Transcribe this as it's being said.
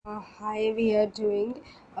Hi, we are doing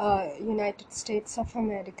United States of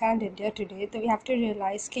America and India today. So we have to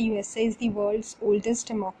realize that USA is the world's oldest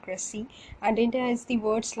democracy and India is the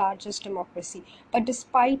world's largest democracy. But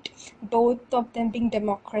despite both of them being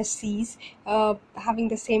democracies, having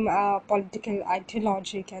the same political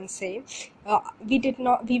ideology, you can say,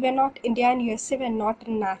 we were not, India and USA were not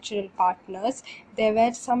natural partners. There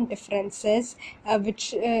were some differences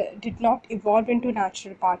which did not evolve into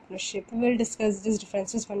natural partnership. We will discuss these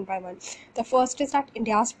differences one by one. The first is that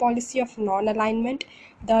India's policy of non-alignment,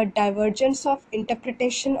 the divergence of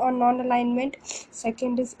interpretation on non-alignment.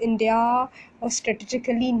 Second is India was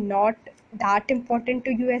strategically not that important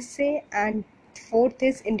to USA, and fourth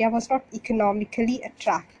is India was not economically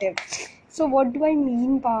attractive. So what do I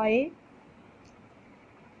mean by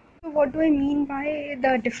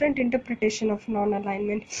the different interpretation of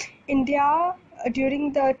non-alignment? India,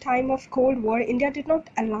 during the time of Cold War, India did not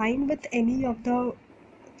align with any of the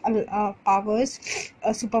powers,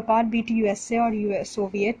 superpower, be it USA or US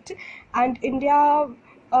Soviet, and India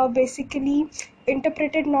basically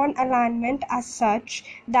interpreted non-alignment as such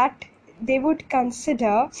that they would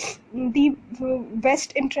consider the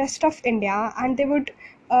best interest of India, and they would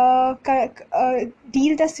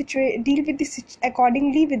deal with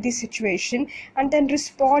accordingly with the situation, and then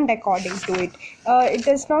respond according to it. It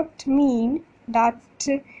does not mean that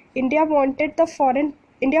India wanted the foreign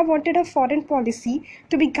India wanted her foreign policy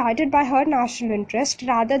to be guided by her national interest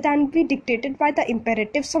rather than be dictated by the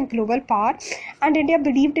imperatives of global power, and India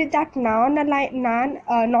believed that non-alignment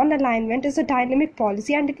is a dynamic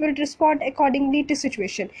policy and it will respond accordingly to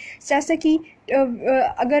situation. जैसे कि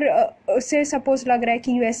अगर उसे suppose लग रहा है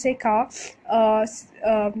कि USA का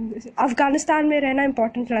अफगानिस्तान में रहना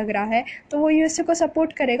इम्पोर्टेंट लग रहा है, तो वो यूएसए को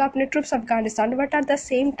सपोर्ट करेगा अपने ट्रुप्स अफगानिस्तान में, but at the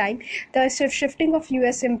same time the shifting of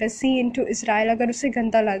US embassy into Israel अगर उसे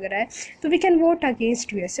गंदा लग रहा है तो we can vote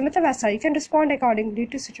against USA. मतलब ऐसा you can respond accordingly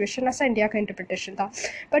to situation. ऐसा इंडिया का इंटरप्रिटेशन था.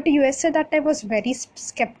 But USA that time was very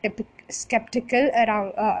skeptical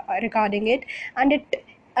regarding it, and it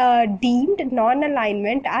deemed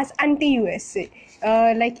non-alignment as anti-USA.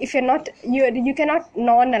 Like if you cannot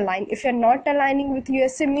non-align. If you're not aligning with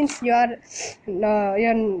USA means you're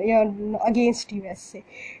against USA.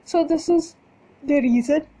 So this is the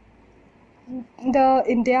reason the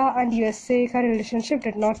India and USA का relationship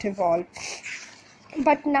did not evolve.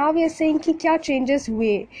 But now we are saying कि क्या changes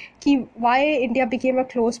हुए, कि why India became a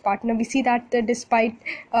close partner. We see that despite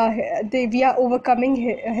we are overcoming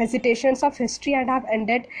hesitations of history and have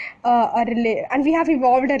ended and we have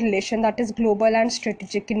evolved a relation that is global and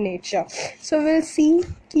strategic in nature. So we'll see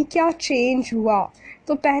कि क्या change हुआ.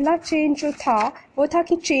 तो पहला change जो था वो था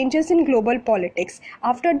कि changes in global politics.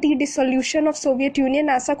 After the dissolution of Soviet union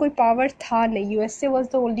ऐसा कोई पावर था नहीं. USA was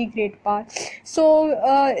the only great power, so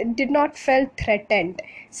did not fail threatened.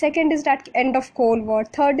 Second is that end of Cold War.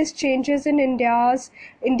 Third is changes in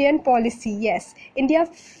Indian policy. Yes, India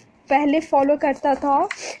पहले follow करता था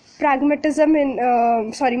pragmatism in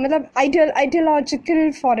मतलब ideological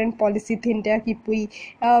foreign policy थी India की पूरी,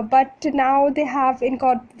 but now we have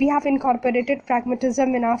incorporated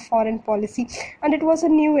pragmatism in our foreign policy, and it was a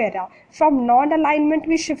new era. From non-alignment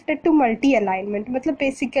we shifted to multi-alignment. मतलब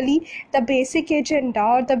basically the basic agenda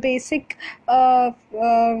or the basic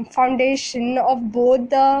foundation of both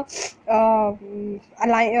the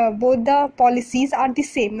policies are the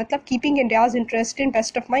same. मतलब keeping India's interest in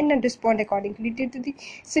best of mind and respond accordingly to the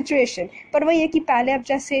situation. पर वही है कि पहले अब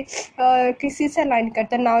जैसे किसी से अलाइन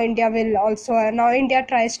करता, now India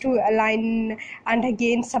tries to align and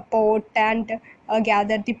again support and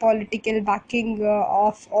gather the political backing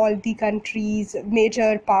of all the countries,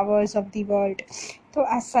 major powers of the world. तो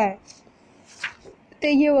ऐसा है. तो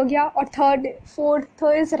ये हो गया. और fourth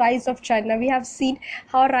is rise of China. We have seen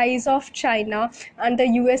how rise of China and the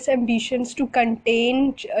US ambitions to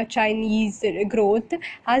contain Chinese growth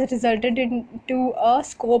has resulted into a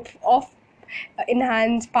scope of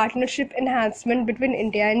partnership enhancement between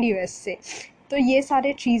India and USA. तो ये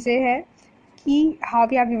सारे चीज़ें हैं कि how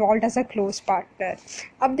we have evolved as a close partner.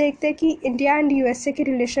 अब देखते हैं कि इंडिया एंड यूएसए के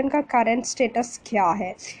रिलेशन का करंट स्टेटस क्या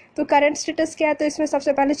है. तो करंट स्टेटस क्या है, तो इसमें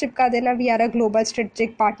सबसे पहले चिपका देना we are a global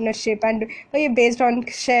strategic partnership, and ये based on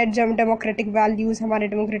shared democratic values. हमारे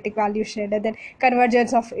डेमोक्रेटिक वैल्यूज शेयर्ड है. देन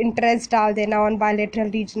कन्वर्जेंस ऑफ इंटरेस्ट डाल देना on bilateral,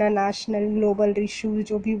 regional, national, global issues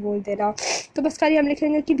जो भी बोल देना. तो बस खाली हम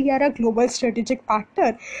लिखेंगे कि we are a global strategic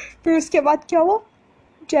partner. फिर उसके बाद क्या हुआ,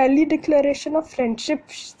 Delhi Declaration of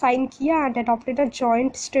Friendship sign किया and adopted a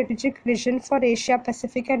joint strategic vision for Asia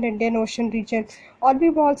Pacific and Indian Ocean region. और भी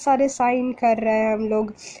बहुत सारे साइन कर रहे हैं हम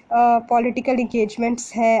लोग. Political engagements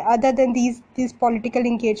है. Other than these political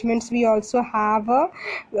engagements, we also have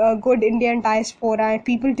a good Indian diaspora and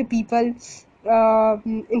people to people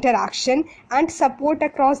interaction and support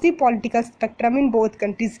across the political spectrum in both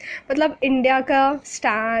countries. मतलब इंडिया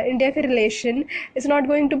का relation is not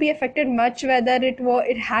going to be affected much whether it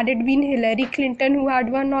had it been Hillary Clinton who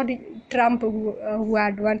had won or Trump who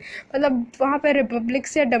had won. मतलब वहाँ पे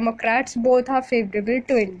Republics या Democrats both are favorable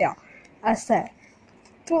to India. ऐसा है.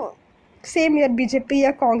 तो same year BJP या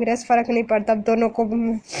कांग्रेस फ़र्क नहीं पड़ता. अब दोनों को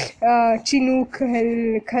चिनूक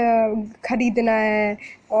खरीदना है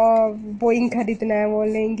और बोइंग खरीदना है, वो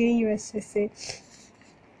लेंगे यूएसए से.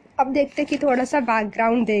 अब देखते कि थोड़ा सा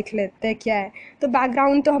बैकग्राउंड देख लेते हैं क्या है. तो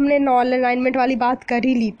बैकग्राउंड तो हमने नॉन अलाइनमेंट वाली बात कर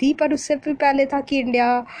ही ली थी, पर उससे भी पहले था कि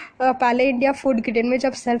पहले इंडिया फूड ग्रेन में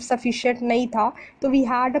जब सेल्फ सफिशिएंट नहीं था तो we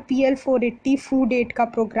had a PL480 food aid का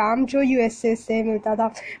प्रोग्राम जो यूएसए से मिलता था.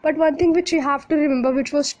 But one thing which you have to remember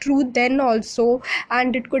which was true then also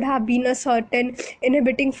and it could have been a certain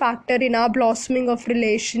inhibiting factor in our blossoming of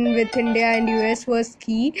relation with India and US was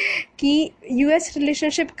कि US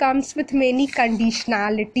relationship comes with many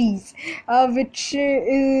conditionality which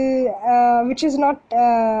is not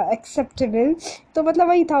acceptable. तो मतलब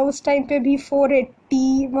वही था उस time पे भी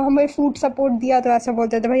 480 हमें food support दिया तो ऐसा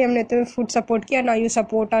बोलते थे भाई हमने तो फूड सपोर्ट किया, ना यू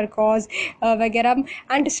सपोर्ट आवर कॉज वगैरह.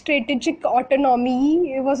 And strategic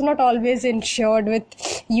autonomy was not always ensured with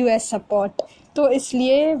US support. तो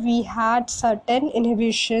इसलिए we had certain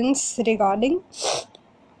inhibitions regarding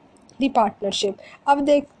the partnership. अब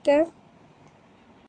देखते हैं